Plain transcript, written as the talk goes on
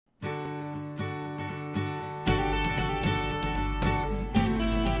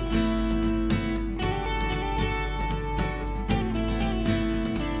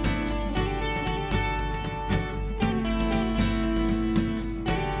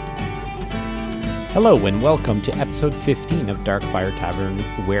Hello and welcome to episode 15 of Darkfire Tavern,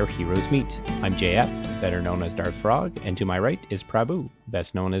 where heroes meet. I'm JF, better known as Darth Frog, and to my right is Prabhu,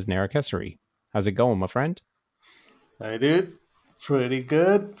 best known as Narakesari. How's it going, my friend? I did. Pretty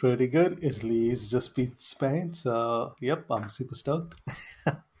good, pretty good. Italy's just beat Spain, so yep, I'm super stoked.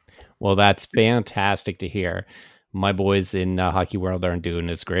 Well, that's fantastic to hear. My boys in Hockey World aren't doing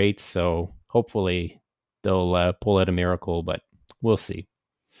as great, so hopefully they'll pull out a miracle, but we'll see.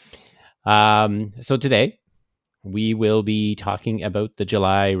 So today we will be talking about the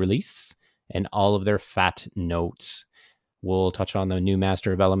July release and all of their fat notes. We'll touch on the new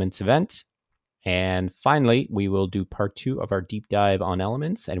Master of Elements event. And finally, we will do part 2 of our deep dive on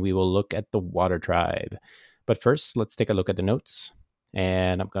elements, and we will look at the Water Tribe. But first, let's take a look at the notes.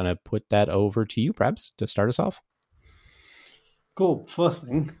 And I'm going to put that over to you, Prabs, to start us off. Cool. First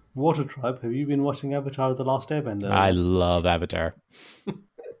thing, Water Tribe. Have you been watching Avatar: The Last Airbender? I love Avatar.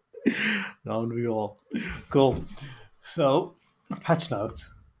 Don't we all? Cool. So, patch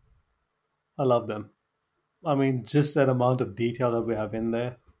notes. I love them. I mean, just that amount of detail that we have in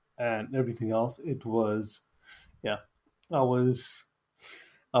there and everything else. It was, yeah. I was,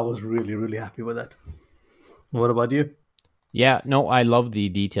 I was really, really happy with it. What about you? Yeah, no, I love the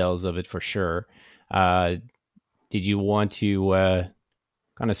details of it for sure. Did you want to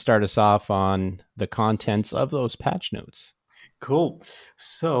kind of start us off on the contents of those patch notes? Cool.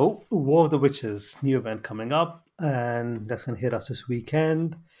 So, War of the Witches, new event coming up, and that's going to hit us this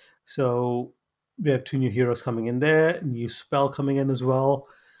weekend. So, we have 2 new heroes coming in there, new spell coming in as well,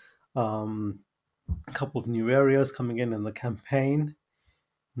 a couple of new areas coming in the campaign,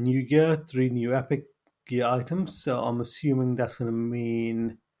 new gear, 3 new epic gear items. So, I'm assuming that's going to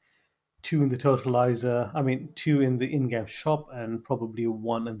mean 2 in the totalizer. I mean, 2 in the in-game shop, and probably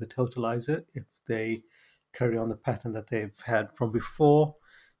 1 in the totalizer if they carry on the pattern that they've had from before,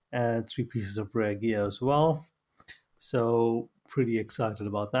 and 3 pieces of rare gear as well. So pretty excited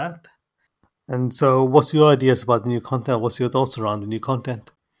about that. And so, what's your ideas about the new content? What's your thoughts around the new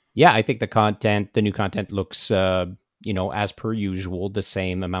content? Yeah, I think the new content looks, as per usual, the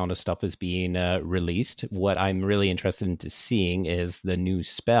same amount of stuff is being released. What I'm really interested into seeing is the new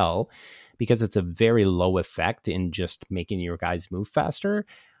spell, because it's a very low effect in just making your guys move faster.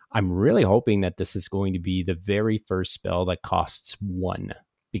 I'm really hoping that this is going to be the very first spell that costs 1,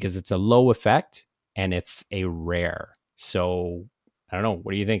 because it's a low effect and it's a rare. So I don't know.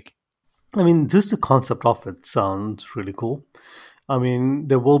 What do you think? I mean, just the concept of it sounds really cool. I mean,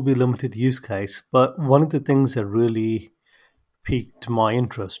 there will be limited use case, but one of the things that really piqued my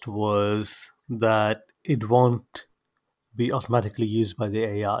interest was that it won't be automatically used by the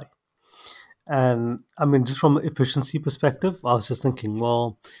AI. And I mean, just from an efficiency perspective, I was just thinking,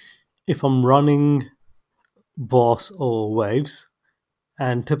 well, if I'm running boss or waves,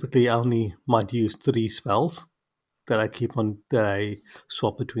 and typically I only might use 3 spells that I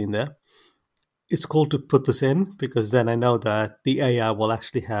swap between there. It's cool to put this in because then I know that the AI will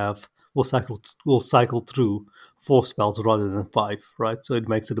actually have will cycle through 4 spells rather than 5, right? So it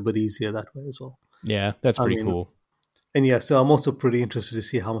makes it a bit easier that way as well. Yeah, that's I pretty mean, cool. and yeah, so I'm also pretty interested to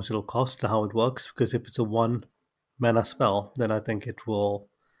see how much it'll cost and how it works because if it's a 1 mana spell, then I think it will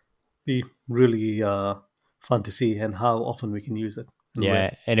be really fun to see and how often we can use it and where.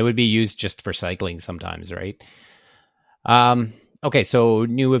 Yeah, and it would be used just for cycling sometimes, right? Um, okay, so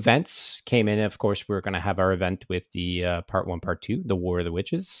new events came in. Of course, we're going to have our event with the part 1, part 2, the War of the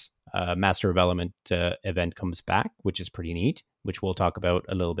Witches. Master of Element event comes back, which is pretty neat, which we'll talk about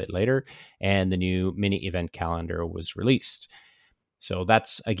a little bit later. And the new mini event calendar was released. So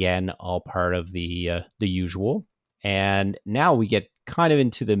that's again all part of the usual. And now we get kind of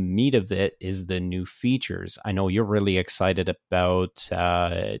into the meat of it is the new features. I know you're really excited about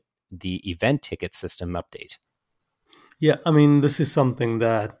the event ticket system update. Yeah, I mean, this is something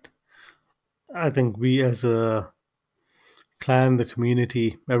that I think we as a clan, the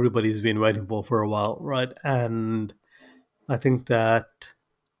community, everybody's been waiting for a while, right? And I think that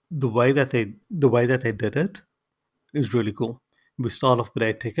the way that they did it is really cool. We start off with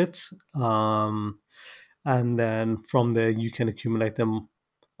 8 tickets, and then from there you can accumulate them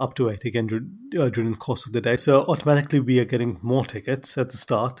up to 8 again during the course of the day. So automatically we are getting more tickets at the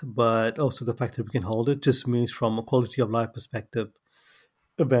start, but also the fact that we can hold it just means from a quality of life perspective,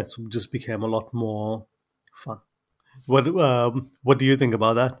 events just became a lot more fun. What do you think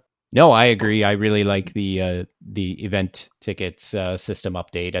about that? No, I agree. I really like the event tickets system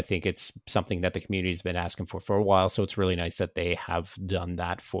update. I think it's something that the community's been asking for a while. So it's really nice that they have done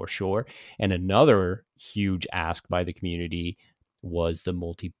that for sure. And another huge ask by the community was the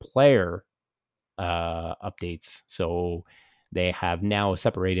multiplayer updates. So they have now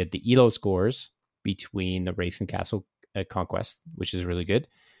separated the ELO scores between the race and castle conquest, which is really good.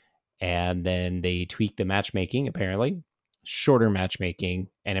 And then they tweaked the matchmaking, apparently, shorter matchmaking,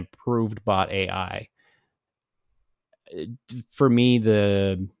 and improved bot AI. For me,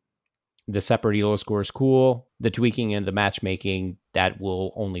 the separate elo score is cool. The tweaking and the matchmaking, that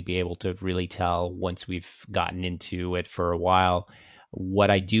we'll only be able to really tell once we've gotten into it for a while. What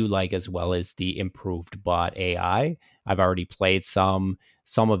I do like as well is the improved bot AI. I've already played some.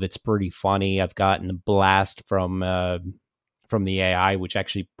 Some of it's pretty funny. I've gotten a blast from the AI, which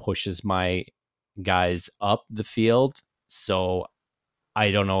actually pushes my guys up the field. So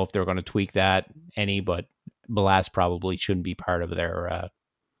I don't know if they're going to tweak that any, but blast probably shouldn't be part of their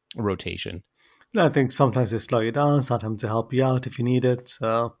rotation. I think sometimes they slow you down, sometimes they help you out if you need it.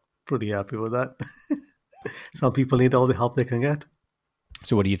 So pretty happy with that. Some people need all the help they can get.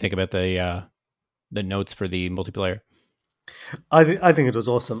 So what do you think about the notes for the multiplayer? I think it was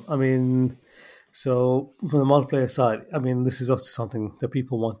awesome. I mean, so from the multiplayer side, I mean, this is also something that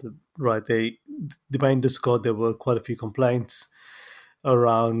people wanted, right? The main Discord, there were quite a few complaints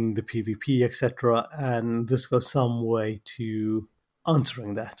around the PvP, etc., and this goes some way to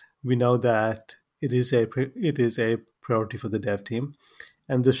answering that. We know that it is a priority for the dev team,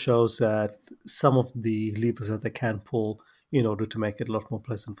 and this shows that some of the levers that they can pull in order to make it a lot more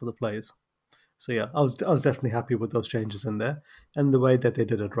pleasant for the players. So yeah, I was definitely happy with those changes in there and the way that they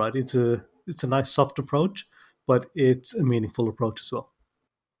did it. Right, it's a nice soft approach, but it's a meaningful approach as well.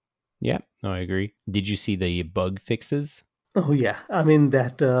 Yeah, no, I agree. Did you see the bug fixes? Oh yeah, I mean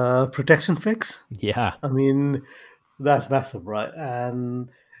that protection fix. Yeah, I mean that's massive, right? And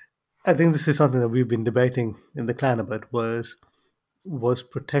I think this is something that we've been debating in the clan a bit. Was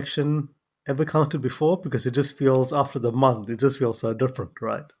protection ever counted before? Because it just feels after the month, it just feels so different,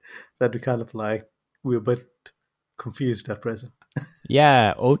 right? That we kind of like we're a bit confused at present.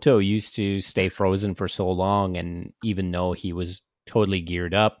 yeah. Otto used to stay frozen for so long, and even though he was totally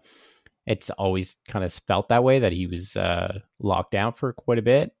geared up, it's always kind of felt that way, that he was locked down for quite a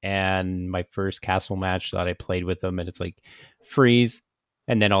bit. And my first castle match that I played with him, and it's like freeze,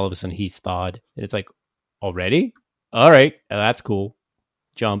 and then all of a sudden he's thawed, and it's like, already? All right, that's cool.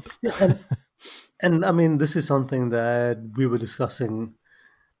 Jump. Yeah, and I mean, this is something that we were discussing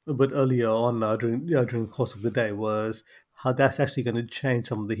a bit earlier on during the course of the day, was how that's actually going to change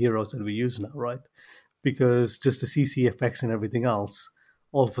some of the heroes that we use now, right? Because just the CC effects and everything else,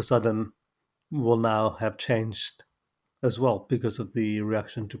 all of a sudden, will now have changed as well because of the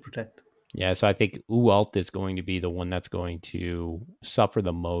reaction to protect. Yeah, so I think Ualt is going to be the one that's going to suffer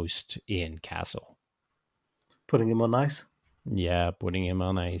the most in Castle. Putting him on ice. Yeah, putting him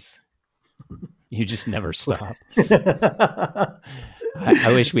on ice. You just never stop.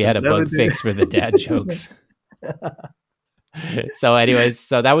 I wish we had a bug fix for the dad jokes. So anyways,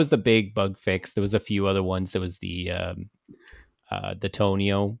 so that was the big bug fix. There was a few other ones. There was the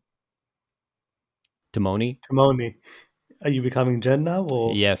Timoni. Timoni. Are you becoming Jen now?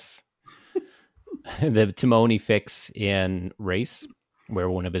 Or? Yes. The Timoni fix in Race, where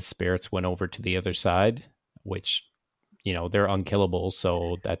one of his spirits went over to the other side, which, you know, they're unkillable.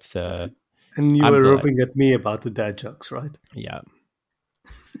 So that's... and you were roping at me about the dad jokes, right? Yeah.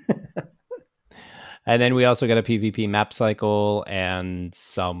 And then we also got a PvP map cycle and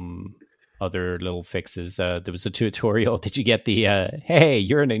some other little fixes. There was a tutorial. Did you get the, hey,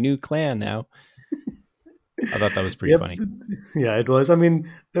 you're in a new clan now? I thought that was pretty funny. Yeah, it was. I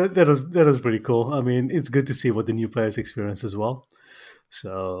mean, that was pretty cool. I mean, it's good to see what the new players experience as well.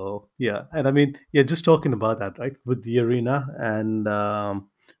 So yeah, and I mean, yeah, just talking about that, right, with the arena and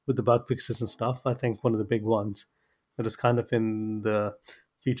with the bug fixes and stuff. I think one of the big ones that is kind of in the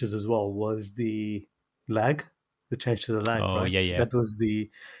features as well was the lag, the change to the lag. Oh, right? yeah. So that was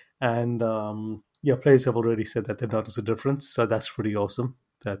and yeah, players have already said that they've noticed a difference. So that's pretty awesome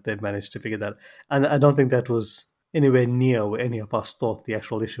that they've managed to figure that. And I don't think that was anywhere near where any of us thought the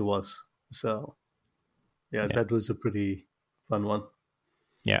actual issue was. So yeah. That was a pretty fun one.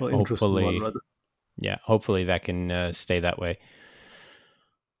 Yeah, well, interesting one, rather. Yeah, hopefully that can stay that way.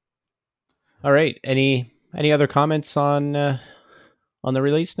 All right. Any other comments on the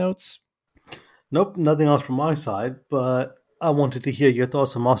release notes? Nope, nothing else from my side. But I wanted to hear your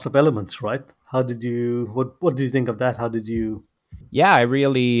thoughts on Master of Elements. Right? How did you? What did you think of that? How did you? Yeah, I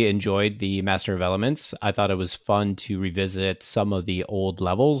really enjoyed the Master of Elements. I thought it was fun to revisit some of the old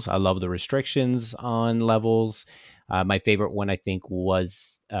levels. I love the restrictions on levels. My favorite one, I think,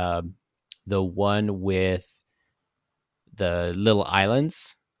 was the one with the little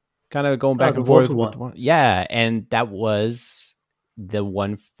islands, kind of going back and forth. Yeah, and that was the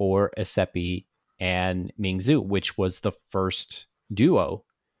one for Asepi and Mingzu, which was the first duo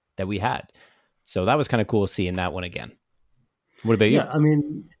that we had. So that was kind of cool seeing that one again. What about you? Yeah, I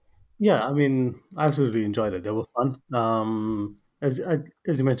mean, yeah, I mean, I absolutely enjoyed it. They were fun. As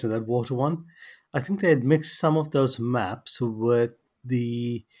you mentioned, that water one, I think they had mixed some of those maps with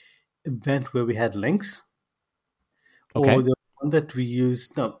the event where we had links, or Okay. the one that we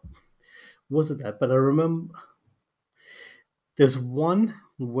used. No, was it that? But I remember there's one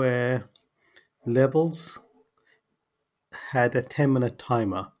where levels had a 10-minute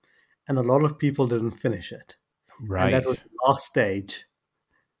timer, and a lot of people didn't finish it, and that was Right. the last stage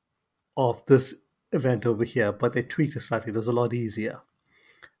of this event over here. But they tweaked it slightly; it was a lot easier.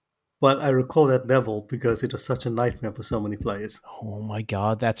 But I recall that level because it was such a nightmare for so many players. Oh my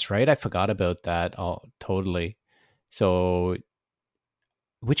God, that's right. I forgot about that. Oh, totally. So,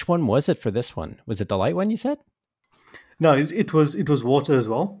 which one was it for this one? Was it the light one you said? No, it was water as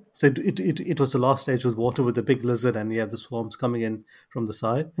well. So it was the last stage with water with the big lizard, and you have the swarms coming in from the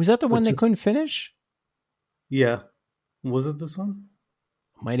side. Was that the But one they just couldn't finish? yeah, was it this one?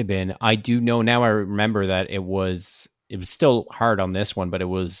 Might have been. I do know now. I remember that it was still hard on this one, but it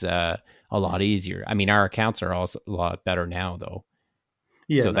was a lot easier. I mean, our accounts are also a lot better now, though,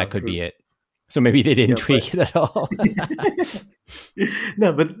 Yeah, so that no, could true. be it. So maybe they didn't Yeah, but tweak it at all.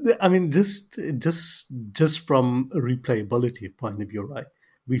 no, but I mean, just from a replayability point of view, right?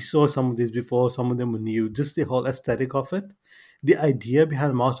 We saw some of these before. Some of them were new. Just the whole aesthetic of it, the idea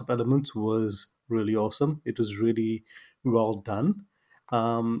behind Master of Elements was really awesome. It was really well done.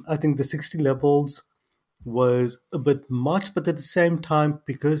 I think the 60 levels was a bit much, but at the same time,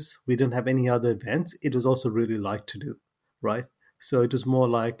 because we didn't have any other events, it was also really light to do, right? So it was more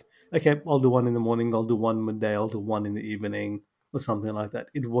like, okay, I'll do one in the morning, I'll do one midday, I'll do one in the evening, or something like that.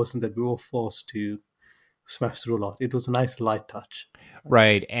 It wasn't that we were forced to smash through a lot. It was a nice light touch. Right?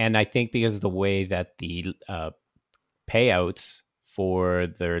 Right. And I think because of the way that the payouts for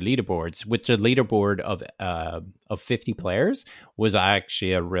their leaderboards, with the leaderboard of 50 players, was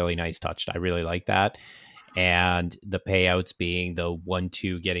actually a really nice touch. I really like that. And the payouts being the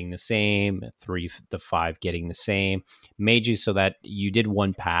 1-2 getting the same, 3 to 5 getting the same, made you so that you did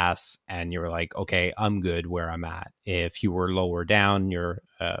one pass and you're like, okay, I'm good where I'm at. If you were lower down, you're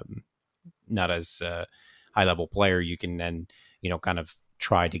not as high level player, you can then, kind of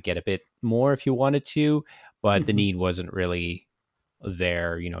try to get a bit more if you wanted to, but the Mhm. need wasn't really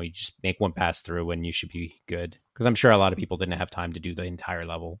there. You just make one pass through and you should be good. Because I'm sure a lot of people didn't have time to do the entire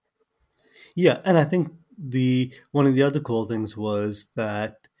level. Yeah, and I think the one of the other cool things was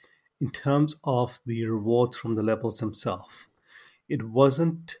that in terms of the rewards from the levels themselves, it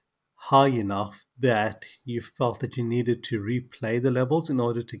wasn't high enough that you felt that you needed to replay the levels in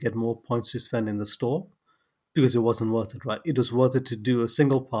order to get more points to spend in the store because it wasn't worth it, right? It was worth it to do a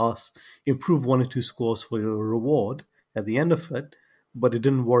single pass, improve one or two scores for your reward at the end of it, but it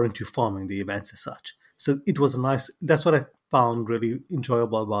didn't warrant you farming the events as such. So it was a nice. That's what I found really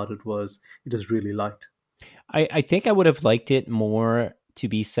enjoyable about it was it was really light. I think I would have liked it more to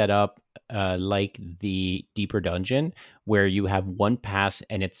be set up like the deeper dungeon, where you have one pass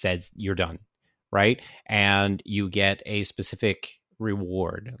and it says you're done, right? And you get a specific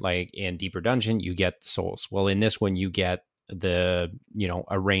reward. Like in deeper dungeon, you get souls. Well, in this one, you get a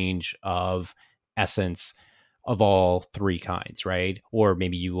range of essence of all three kinds, right? Or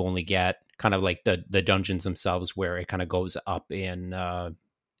maybe you only get kind of like the dungeons themselves, where it kind of goes up in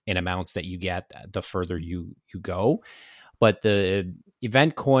amounts that you get the further you go. But the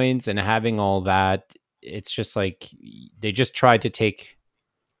event coins and having all that, it's just like they just tried to take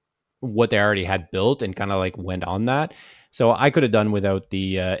what they already had built and kind of like went on that. So I could have done without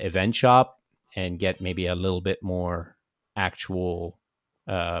the event shop and get maybe a little bit more actual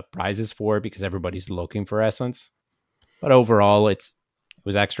prizes for it, because everybody's looking for essence. But overall, it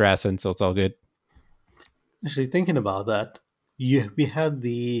was extra essence, so it's all good. Actually, thinking about that, we had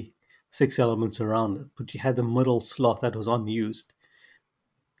the six elements around it, but you had the middle slot that was unused.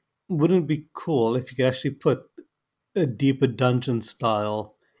 Wouldn't it be cool if you could actually put a deeper dungeon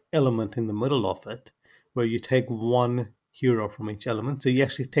style element in the middle of it, where you take one hero from each element? So you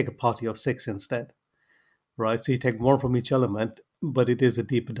actually take a party of six instead, right? So you take one from each element, but it is a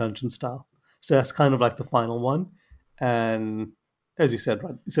deeper dungeon style. So that's kind of like the final one. And as you said,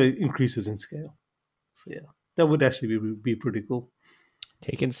 right, so it increases in scale. So yeah, that would actually be pretty cool.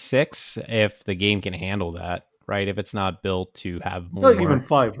 Taking 6 if the game can handle that, right? If it's not built to have Or even more,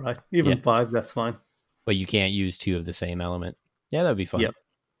 five, right? yeah, Even five, that's fine. but you can't use two of the same element. Yeah, that'd be Yep. fun.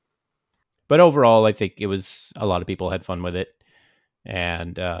 But overall, I think it was a lot of people had fun with it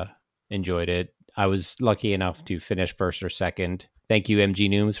and enjoyed it. I was lucky enough to finish first or second. Thank you, MG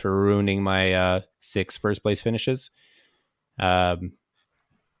Nooms, for ruining my 6 first place finishes. Um,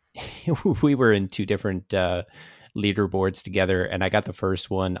 we were in two different leaderboards together, and I got the first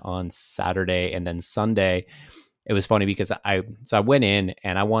one on Saturday, and then Sunday. It was funny because I went in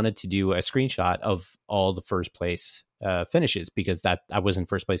and I wanted to do a screenshot of all the first place finishes, because that I was in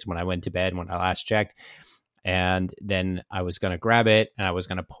first place when I went to bed when I last checked, and then I was going to grab it and I was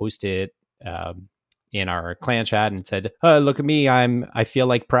going to post it in our clan chat and said, "Oh, look at me! I feel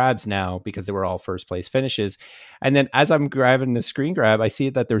like Prabs now," because they were all first place finishes. And then as I'm grabbing the screen grab, I see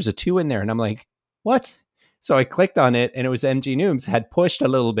that there's a 2 in there, and I'm like, "What?" So I clicked on it, and it was MG Nooms had pushed a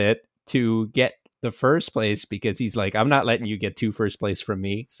little bit to get the first place, because he's like, "I'm not letting you get 2 first place from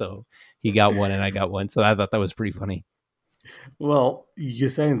me." So he got one and I got one. So I thought that was pretty funny. Well, you're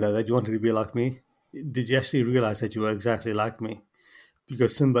saying that you wanted to be like me. Did you actually realize that you were exactly like me?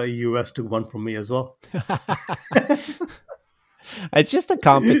 Because Simba EUS took one from me as well. It's just a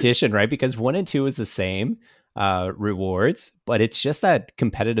competition, right? Because 1 and 2 is the same rewards, but it's just that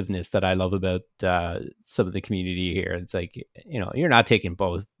competitiveness that I love about some of the community here. It's like, you're not taking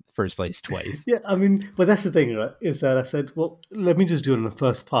both first place twice. Yeah, I mean, but that's the thing, right? Is that I said, well, let me just do it on the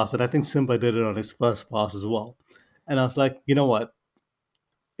first pass. And I think Simba did it on his first pass as well. And I was like, you know what?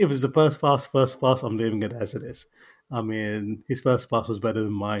 If it's the first pass, I'm leaving it as it is. I mean, his first pass was better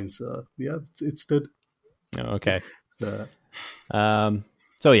than mine. So, yeah, it stood. Okay. So,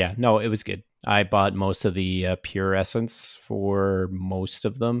 So yeah, no, it was good. I bought most of the pure essence for most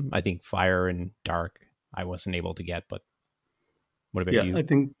of them. I think fire and dark I wasn't able to get, but what about yeah, you? I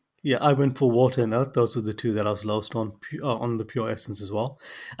think, yeah, I went for water and earth. Those were the two that I was lowest on the pure essence as well.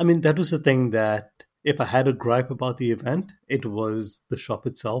 I mean, that was the thing that if I had a gripe about the event, it was the shop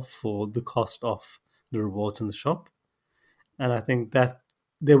itself for the cost of the rewards in the shop. And I think that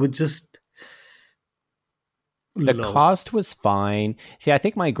they were just The low. cost was fine. See, I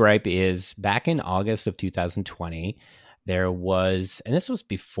think my gripe is back in August of 2020, there was, and this was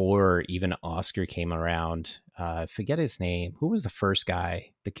before even Oscar came around. I forget his name. Who was the first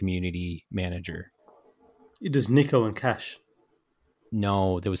guy, the community manager? It is Nico and Cash.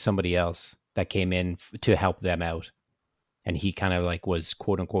 No, there was somebody else that came in to help them out. And he kind of like was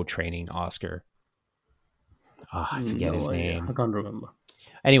quote unquote training Oscar. Oh, I forget No his idea. I name. can't remember.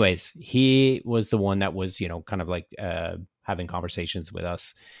 Anyways, he was the one that was, kind of like having conversations with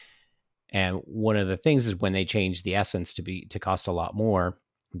us. And one of the things is when they changed the essence to cost a lot more,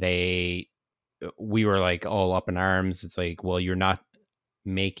 they we were like all up in arms. It's like, well,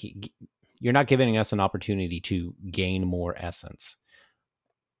 making you're not giving us an opportunity to gain more essence,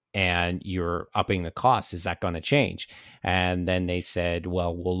 and you're upping the cost. Is that going to change? And then they said,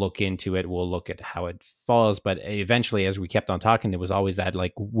 well, we'll look into it. We'll look at how it falls. But eventually, as we kept on talking, there was always that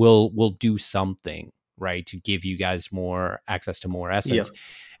like, we'll do something, right, to give you guys more access to more Yeah, essence.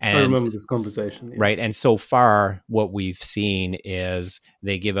 I And remember this conversation. Yeah. right. And so far, what we've seen is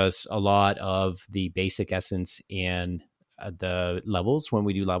they give us a lot of the basic essence in the levels when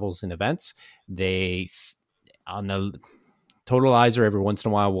we do levels in events. They, on the totalizer, every once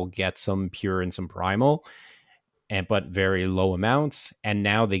in a while, we'll get some pure and some primal, but very low amounts. And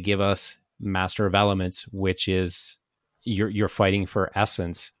now they give us Master of Elements, which is you're fighting for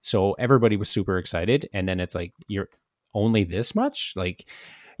essence. So everybody was super excited. And then it's like, you're only this much? Like,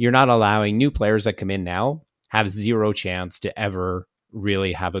 you're not allowing new players that come in now have zero chance to ever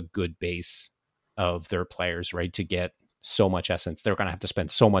really have a good base of their players, right? To get so much essence, they're going to have to spend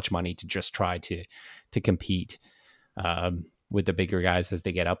so much money to just try to compete with the bigger guys as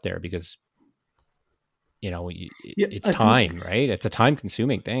they get up there, because Yeah, it's I think time, right? It's a time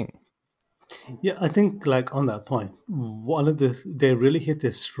consuming thing. yeah, I think like on that point, one of the they really hit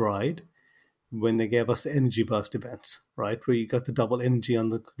their stride when they gave us the energy burst events, right? Where you got the double energy on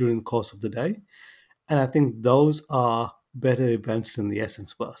the during the course of the day. And I think those are better events than the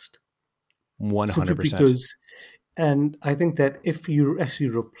essence burst. Simply 100%. because and I think that if you actually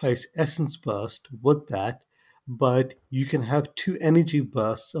replace essence burst with that, but you can have two energy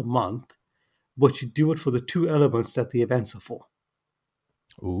bursts a month, but you do it for the two elements that the events are for,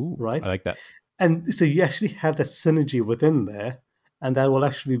 Ooh, I right? like that. And so you actually have that synergy within there, and that will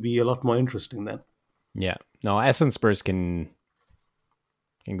actually be a lot more interesting then. Yeah. No, Essence Burst can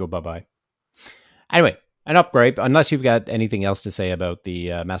go bye-bye. Anyway, an upgrade, unless you've got anything else to say about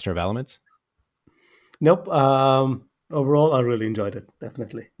the Master of Elements. Nope. Overall, I really enjoyed it.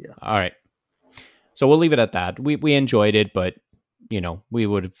 Definitely. Yeah. All right. So we'll leave it at that. We enjoyed it, but we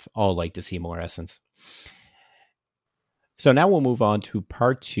would have all liked to see more Essence. So now we'll move on to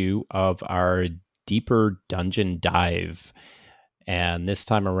part 2 of our deeper dungeon dive. And this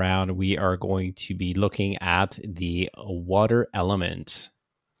time around, we are going to be looking at the water element.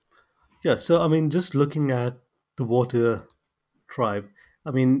 Yeah. So, I mean, just looking at the water tribe,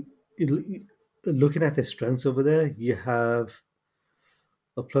 I mean, looking at their strengths over there, you have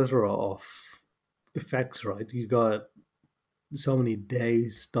a plethora of effects, right? You got so many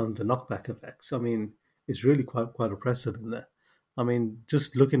days, stuns, and knockback effects. I mean, it's really quite impressive in there. I mean,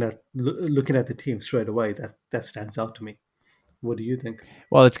 just looking at the team straight away, that stands out to me. What do you think?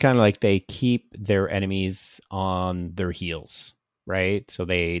 Well, it's kind of like they keep their enemies on their heels, right? So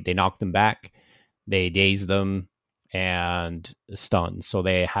they knock them back, they daze them, and stun. So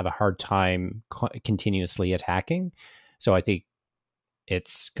they have a hard time continuously attacking. So I think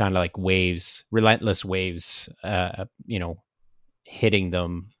it's kind of like waves, relentless waves, hitting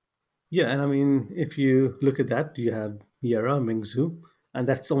them. Yeah, and I mean, if you look at that, you have Yara, Mingzu, and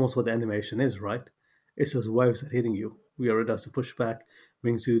that's almost what the animation is, right? It's those waves that hitting you. Yara does the pushback,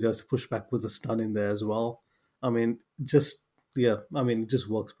 Mingzu does the pushback with the stun in there as well. I mean, just yeah, I mean, it just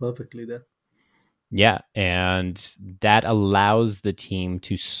works perfectly there. Yeah, and that allows the team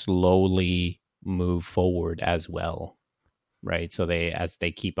to slowly move forward as well, right? So they as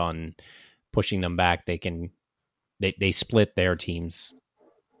they keep on pushing them back, they split their teams.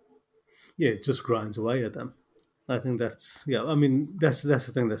 Yeah, it just grinds away at them. I think that's yeah. I mean, that's the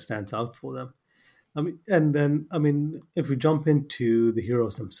thing that stands out for them. I mean, and then I mean, if we jump into the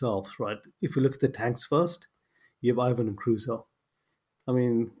heroes themselves, right? If we look at the tanks first, you have Ivan and Crusoe. I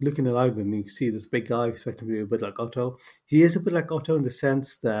mean, looking at Ivan, you see this big guy expecting to be a bit like Otto. He is a bit like Otto in the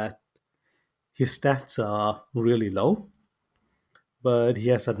sense that his stats are really low, but he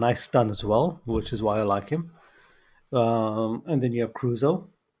has a nice stun as well, which is why I like him. And then you have Crusoe,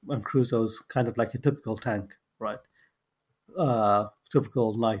 and Crusoe's kind of like a typical tank, right?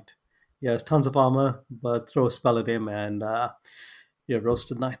 Typical knight. He has tons of armor, but throw a spell at him and yeah,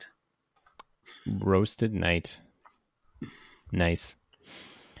 roasted knight. Roasted Knight, nice.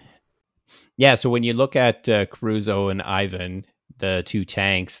 Yeah, so when you look at Crusoe and Ivan, the two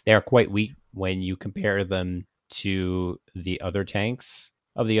tanks, they're quite weak when you compare them to the other tanks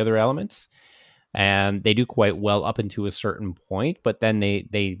of the other elements. And they do quite well up into a certain point, but then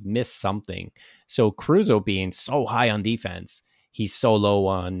they miss something. So Crusoe being so high on defense, he's so low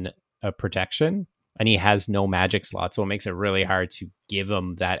on protection, and he has no magic slot, so it makes it really hard to give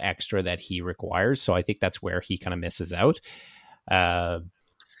him that extra that he requires. So I think that's where he kind of misses out. Uh,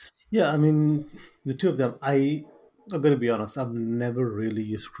 Yeah, I mean, the two of them, I'm going to be honest, I've never really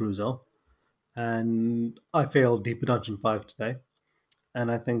used Crusoe, and I failed Deep Dungeon 5 today. And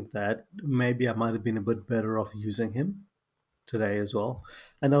I think that maybe I might have been a bit better off using him today as well.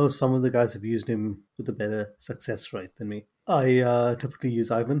 I know some of the guys have used him with a better success rate than me. I typically use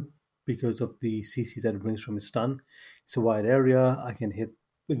Ivan because of the CC that it brings from his stun. It's a wide area. I can hit,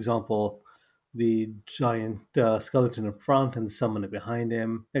 for example, the giant skeleton in front and the summoner behind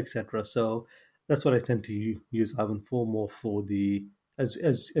him, etc. So that's what I tend to use Ivan for, more for the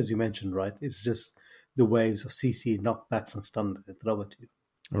as you mentioned, right? It's just the waves of CC knockbacks and stun that they throw at you.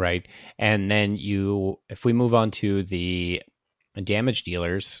 right. And then if we move on to the damage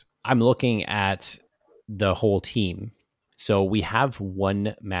dealers, I'm looking at the whole team. So we have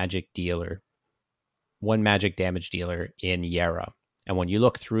one magic damage dealer in Yara. And when you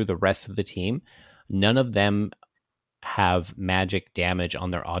look through the rest of the team, none of them have magic damage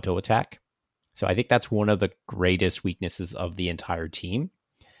on their auto attack. So I think that's one of the greatest weaknesses of the entire team.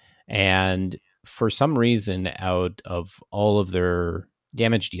 And for some reason, out of all of their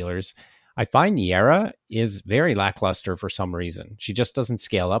damage dealers, I find Yara is very lackluster for some reason. She just doesn't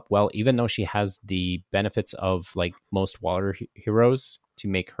scale up well, even though she has the benefits of like most water heroes to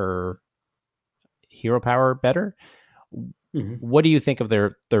make her hero power better. Mhm. What do you think of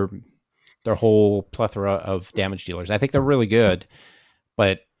their whole plethora of damage dealers? I think they're really good,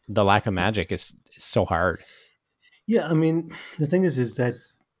 but the lack of magic is so hard. Yeah, I mean, the thing is that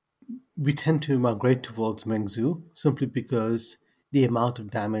we tend to migrate towards Mengzu simply because the amount of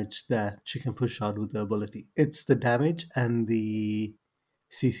damage that she can push out with the ability. It's the damage and the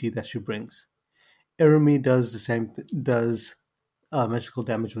CC that she brings. Eremi does the same, does magical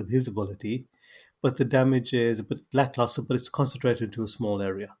damage with his ability, but the damage is a bit lackluster, but it's concentrated to a small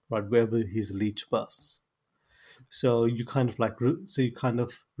area, right, wherever his leech bursts. So you kind of like, so you kind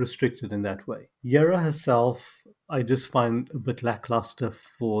of restricted in that way. Yera herself, I just find a bit lackluster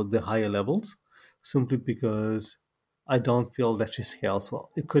for the higher levels, simply because I don't feel that she scales well.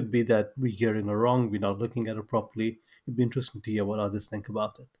 It could be that we're hearing her wrong, we're not looking at her properly. It'd be interesting to hear what others think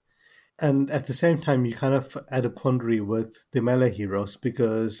about it. And at the same time, you kind of add a quandary with the melee heroes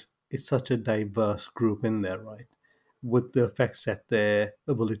because it's such a diverse group in there, right? With the effects that their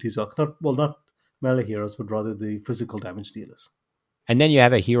abilities are not melee heroes, but rather the physical damage dealers. And then you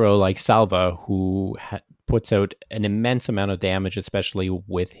have a hero like Salva puts out an immense amount of damage, especially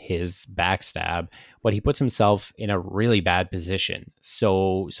with his backstab, but he puts himself in a really bad position.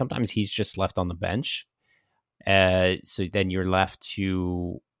 So sometimes he's just left on the bench. So then you're left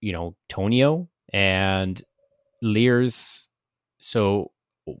to, Tonio and Lears. So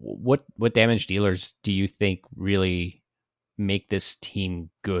what damage dealers do you think really make this team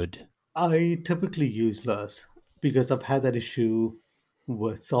good? I typically use Lurs because I've had that issue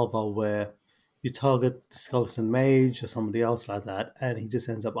with Salva where you target the skeleton mage or somebody else like that, and he just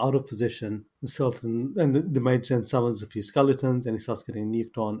ends up out of position. The skeleton and the mage then summons a few skeletons, and he starts getting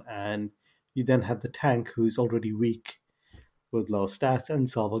nuked on, and you then have the tank who's already weak with low stats, and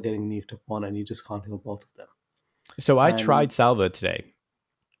Salva getting nuked upon, and you just can't heal both of them. So I tried And Salva today,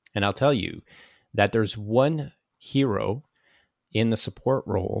 and I'll tell you that there's one hero in the support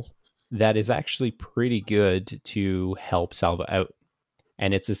role that is actually pretty good to help Salva out,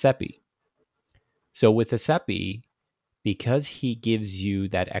 and it's Asepi. So with Asepi, because he gives you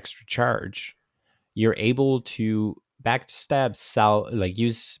that extra charge, you're able to backstab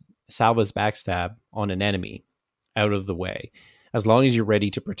use Salva's backstab on an enemy out of the way, as long as you're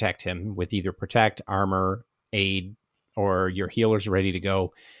ready to protect him with either protect, armor, aid, or your healer's ready to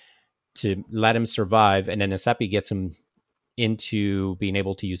go to let him survive. And then Asepi gets him into being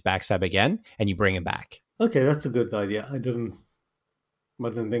able to use backstab again, and you bring him back. okay, that's a good idea. I didn't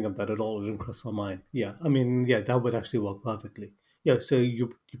think of that at all. It didn't cross my mind. Yeah, I mean, yeah, that would actually work perfectly. Yeah, so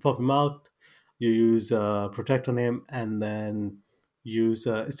you pop him out, you use protect on him, and then use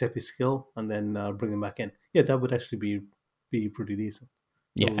Isepi skill, and then bring him back in. Yeah, that would actually be pretty decent.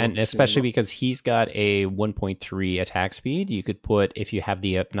 That Yeah, would work and extremely especially well. because he's got a 1.3 attack speed, you could put, if you have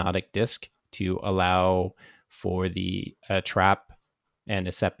the hypnotic disc to allow for the trap and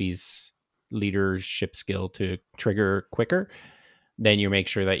Asepi's leadership skill to trigger quicker, then you make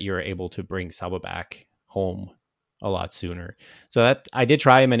sure that you're able to bring Salva back home a lot sooner. So that I did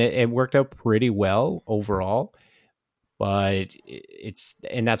try him, and it worked out pretty well overall. But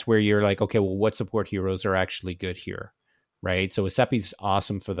and that's where you're like, okay, well, what support heroes are actually good here, right? So Asepi's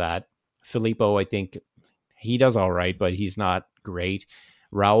awesome for that. Filippo, I think he does all right, but he's not great.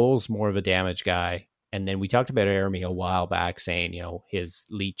 Raul's more of a damage guy. And then we talked about Army a while back, saying, his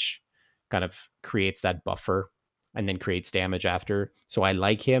leech kind of creates that buffer and then creates damage after. So I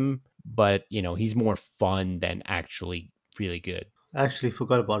like him, but he's more fun than actually really good. I actually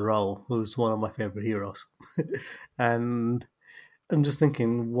forgot about Raul, who's one of my favorite heroes, and I'm just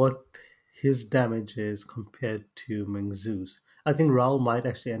thinking what his damage is compared to Mingzu's. I think Raul might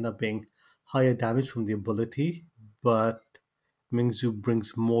actually end up being higher damage from the ability, but Mingzu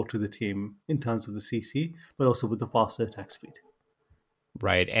brings more to the team in terms of the CC, but also with the faster attack speed.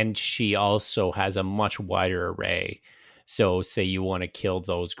 Right. And she also has a much wider array. So, say you want to kill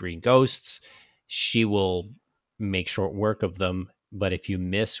those green ghosts, she will make short work of them. But if you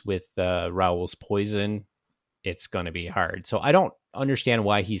miss with Raoul's poison, it's going to be hard. So, I don't understand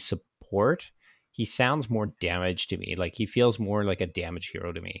why he's support. He sounds more damage to me. Like, he feels more like a damage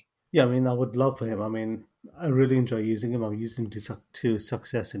hero to me. Yeah, I mean, I would love for him. I mean, I really enjoy using him. I'm using him to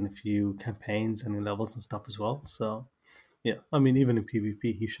success in a few campaigns and in levels and stuff as well. So, yeah, I mean, even in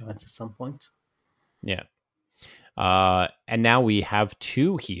PvP, he shines at some points. Yeah. And now we have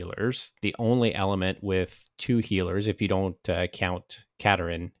two healers, the only element with two healers, if you don't count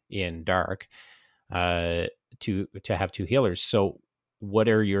Katerin in Dark, to have two healers. So, what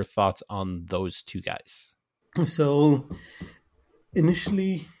are your thoughts on those two guys? So,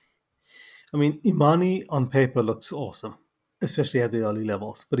 initially, I mean, Imani on paper looks awesome, especially at the early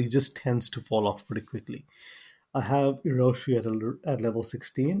levels, but he just tends to fall off pretty quickly. I have Hiroshi at level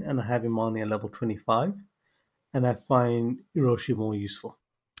 16, and I have Imani at level 25, and I find Hiroshi more useful.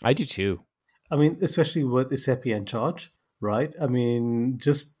 I do too. I mean, especially with Isepi in charge, right? I mean,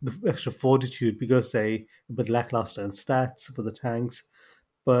 just the extra fortitude because they a bit lackluster in stats for the tanks.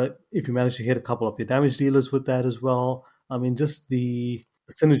 But if you manage to hit a couple of your damage dealers with that as well, I mean, just the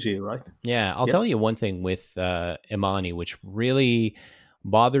synergy, right? Yeah, I'll Yep. tell you one thing with Imani, which really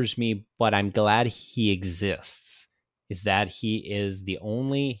bothers me, but I'm glad he exists, is that he is the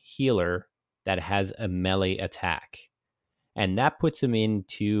only healer that has a melee attack. And that puts him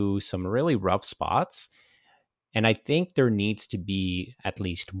into some really rough spots. And I think there needs to be at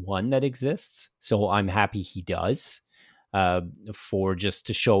least one that exists. So I'm happy he does, uh, for just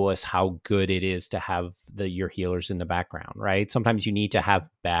to show us how good it is to have your healers in the background, right? Sometimes you need to have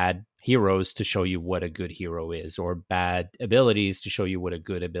bad heroes to show you what a good hero is, or bad abilities to show you what a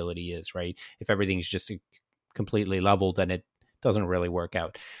good ability is, right? If everything's just completely leveled, then it doesn't really work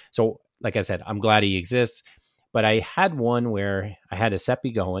out. So, like I said, I'm glad he exists. But I had one where I had a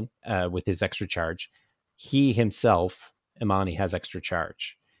Seppi going with his extra charge. he himself, Imani, has extra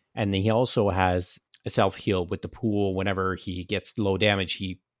charge. And then he also has a self heal with the pool. Whenever he gets low damage,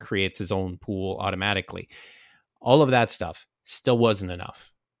 he creates his own pool automatically. All of that stuff still wasn't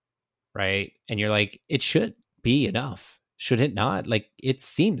enough, right? And you're like, it should be enough, should it not? Like, it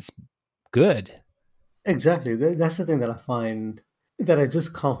seems good. Exactly. That's the thing that I find that I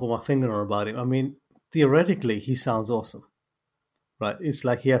just can't put my finger on about him. I mean, theoretically, he sounds awesome, right? It's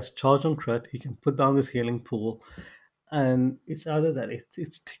like he has charge on crit. He can put down this healing pool, and it's either that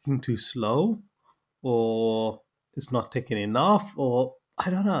it's ticking too slow, or it's not ticking enough, or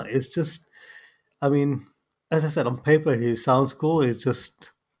I don't know. It's just, I mean, as I said, on paper he sounds cool. It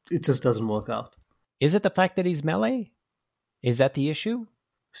just doesn't work out. Is it the fact that he's melee? Is that the issue?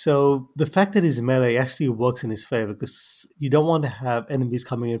 So the fact that his melee actually works in his favor because you don't want to have enemies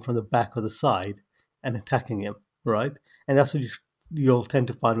coming in from the back or the side and attacking him, right? And that's what you'll tend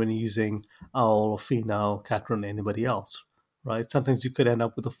to find when you're using Owl or Fina, Catron, or anybody else, right? Sometimes you could end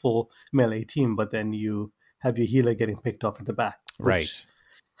up with a full melee team, but then you have your healer getting picked off at the back, which Right.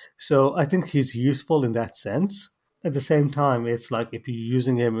 so I think he's useful in that sense. At the same time, it's like if you're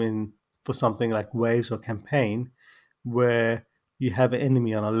using him in for something like waves or campaign, where you have an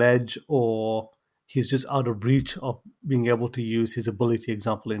enemy on a ledge or he's just out of reach of being able to use his ability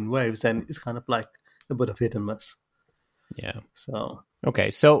example in waves, then it's kind of like a bit of hit and miss. Yeah. So Okay.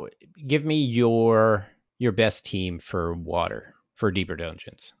 So give me your best team for water for deeper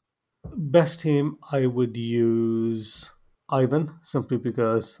dungeons. best team I would use Ivan simply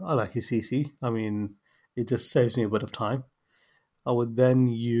because I like his CC. I mean, it just saves me a bit of time. I would then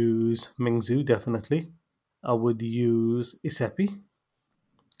use Mingzu definitely. I would use Isepi.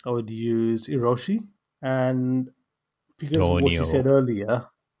 I would use Hiroshi. And because of what you said Tonio. earlier,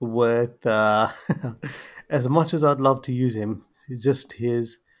 with as much as I'd love to use him, just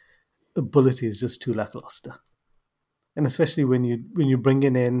his ability is just too lackluster. And especially when you bring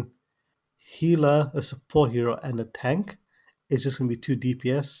in healer, a support hero, and a tank, it's just gonna be two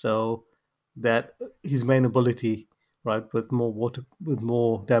DPS. So that his main ability, right, with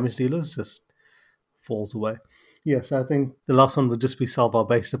more damage dealers, just falls away. Yes, I think the last one would just be Salva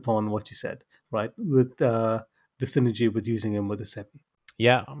based upon what you said, right? With the synergy with using him with the Sepi.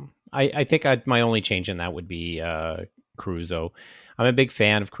 Yeah. I think my only change in that would be Cruzo. I'm a big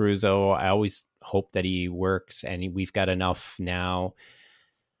fan of Cruzo. I always hope that he works, and we've got enough now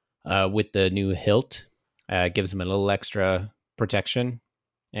with the new hilt. Gives him a little extra protection.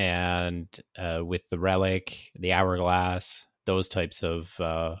 And with the relic, the hourglass, those types of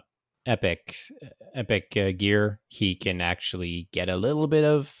epic gear, he can actually get a little bit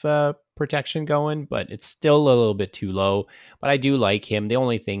of protection going, but it's still a little bit too low. But I do like him. The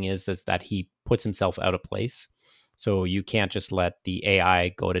only thing is that he puts himself out of place. So you can't just let the AI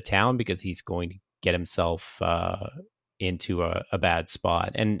go to town because he's going to get himself into a bad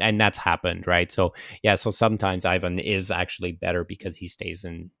spot. And that's happened, right? So yeah, so sometimes Ivan is actually better because he stays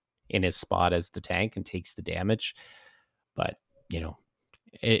in his spot as the tank and takes the damage. But you know,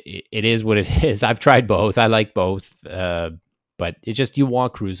 it is what it is. I've tried both. I like both. But it just, you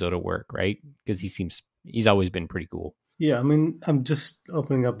want Cruzo to work, right? Because he's always been pretty cool. Yeah, I mean, I'm just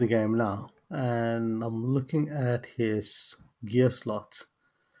opening up the game now, and I'm looking at his gear slots,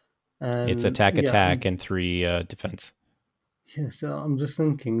 It's and yeah, attack, and 3 defense. yeah. So I'm just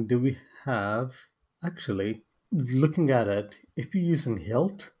thinking, do we have actually looking at it? If you're using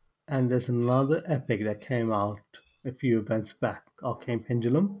Hilt, and there's another epic that came out a few events back, Arcane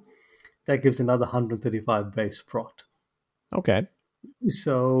Pendulum, that gives another 135 base prot. Okay.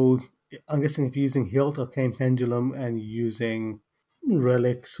 So I'm guessing if you're using Hilt, Arcane Pendulum, and you're using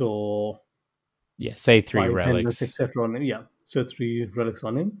relics or Yeah, say 3 flying pendants, relics. etc. on him. Yeah, so three relics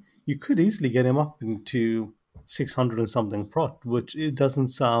on him. You could easily get him up into 600 and something prot, which it doesn't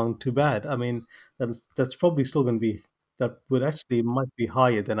sound too bad. I mean, that's probably still going to be that would actually might be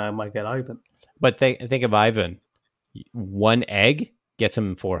higher than I might get Ivan. But think of Ivan. One egg gets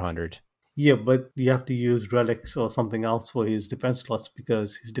him 400. Yeah, but you have to use relics or something else for his defense slots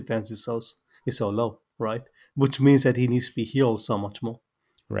because his defense is so low, right? Which means that he needs to be healed so much more.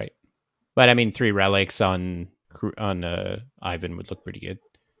 Right. But I mean, 3 relics on Ivan would look pretty good.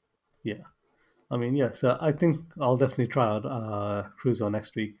 Yeah. I mean, yeah, so I think I'll definitely try out Cruiser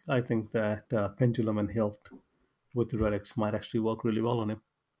next week. I think that Pendulum and Hilt with the relics might actually work really well on him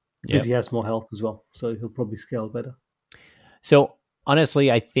because Yeah. he has more health as well, so he'll probably scale better. So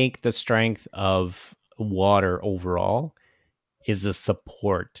honestly, I think the strength of water overall is the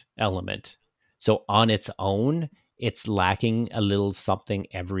support element. So on its own, it's lacking a little something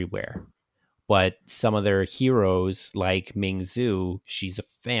everywhere. But some of their heroes, like Ming Zhu, she's a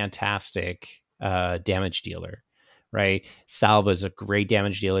fantastic damage dealer, right? Salva is a great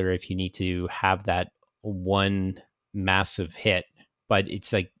damage dealer if you need to have that one massive hit. But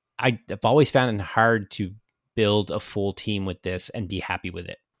it's like, I've always found it hard to build a full team with this and be happy with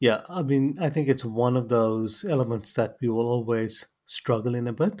it. Yeah, I mean, I think it's one of those elements that we will always struggle in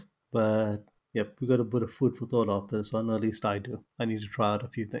a bit, but yep, we got a bit of food for thought after this one. At least I do. I need to try out a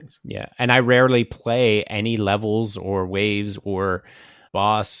few things. Yeah, and I rarely play any levels or waves or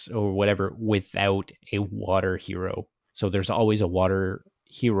boss or whatever without a water hero. So there's always a water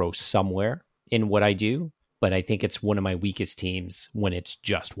hero somewhere in what I do, but I think it's one of my weakest teams when it's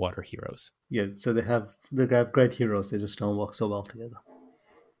just water heroes. Yeah, so they have great heroes. They just don't work so well together.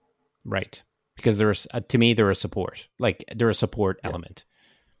 Right. Because there's to me they're a support. Like they're a support element.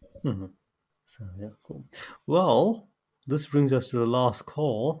 Mm-hmm. So yeah, cool. Well, this brings us to the last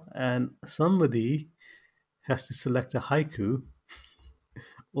call, and somebody has to select a haiku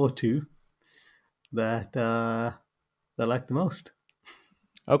or two that they like the most.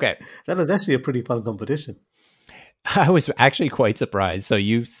 Okay. That is actually a pretty fun competition. I was actually quite surprised. So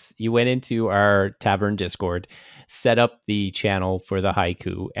you went into our tavern Discord, set up the channel for the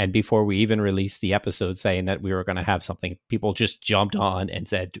haiku, and before we even released the episode saying that we were going to have something, people just jumped on and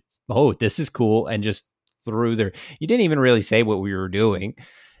said, "Oh, this is cool," and just threw their. You didn't even really say what we were doing.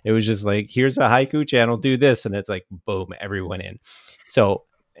 It was just like, "Here's a haiku channel, do this," and it's like, boom, everyone in. So,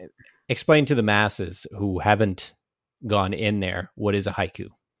 explain to the masses who haven't gone in there what is a haiku.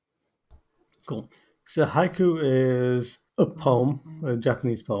 Cool. So haiku is a poem, a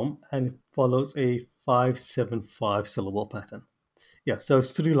Japanese poem, and it follows a 5-7-5 syllable pattern. Yeah, so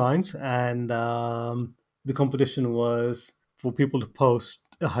it's 3 lines, and the competition was for people to post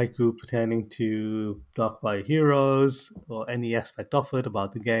a haiku pertaining to Darkfire Heroes or any aspect of it,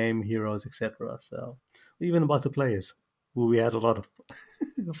 about the game, heroes, etc. So even about the players, we had a lot of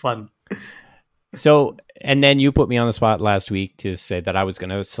fun. So, and then you put me on the spot last week to say that I was going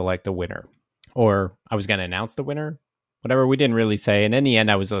to select a winner. Or I was going to announce the winner, whatever. We didn't really say. And in the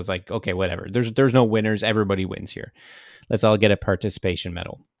end, I was like, okay, whatever. There's no winners. Everybody wins here. Let's all get a participation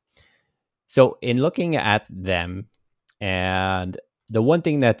medal. So in looking at them, and the one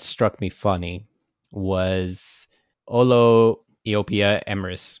thing that struck me funny was Olo Eopia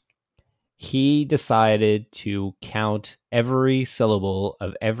Emrys. He decided to count every syllable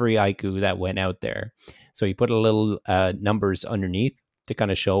of every haiku that went out there. So he put a little numbers underneath to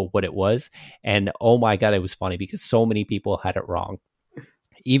kind of show what it was. And oh my God, it was funny because so many people had it wrong.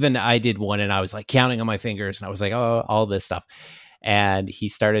 Even I did one and I was like counting on my fingers and I was like, oh, all this stuff. And he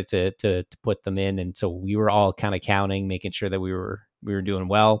started to put them in. And so we were all kind of counting, making sure that we were doing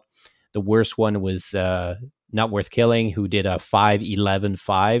well. The worst one was Not Worth Killing, who did a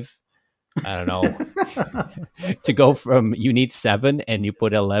 5-11-5. I don't know. To go from, you need 7 and you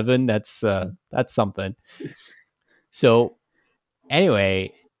put 11, that's something. So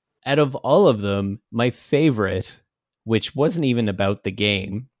anyway, out of all of them, my favorite, which wasn't even about the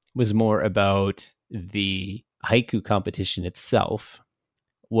game, was more about the haiku competition itself,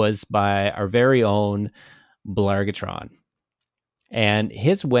 was by our very own Blargatron. And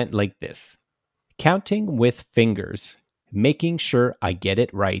his went like this: counting with fingers, making sure I get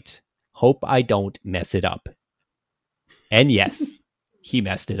it right, hope I don't mess it up. And yes, he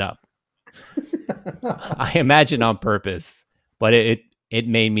messed it up. I imagine on purpose, but it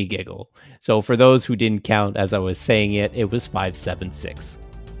made me giggle. So for those who didn't count as I was saying it, it was 5-7-6.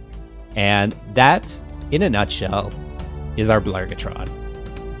 And that, in a nutshell, is our Blargatron.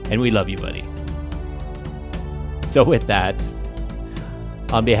 And we love you, buddy. So with that,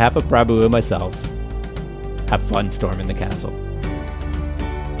 on behalf of Prabhu and myself, have fun storming the castle.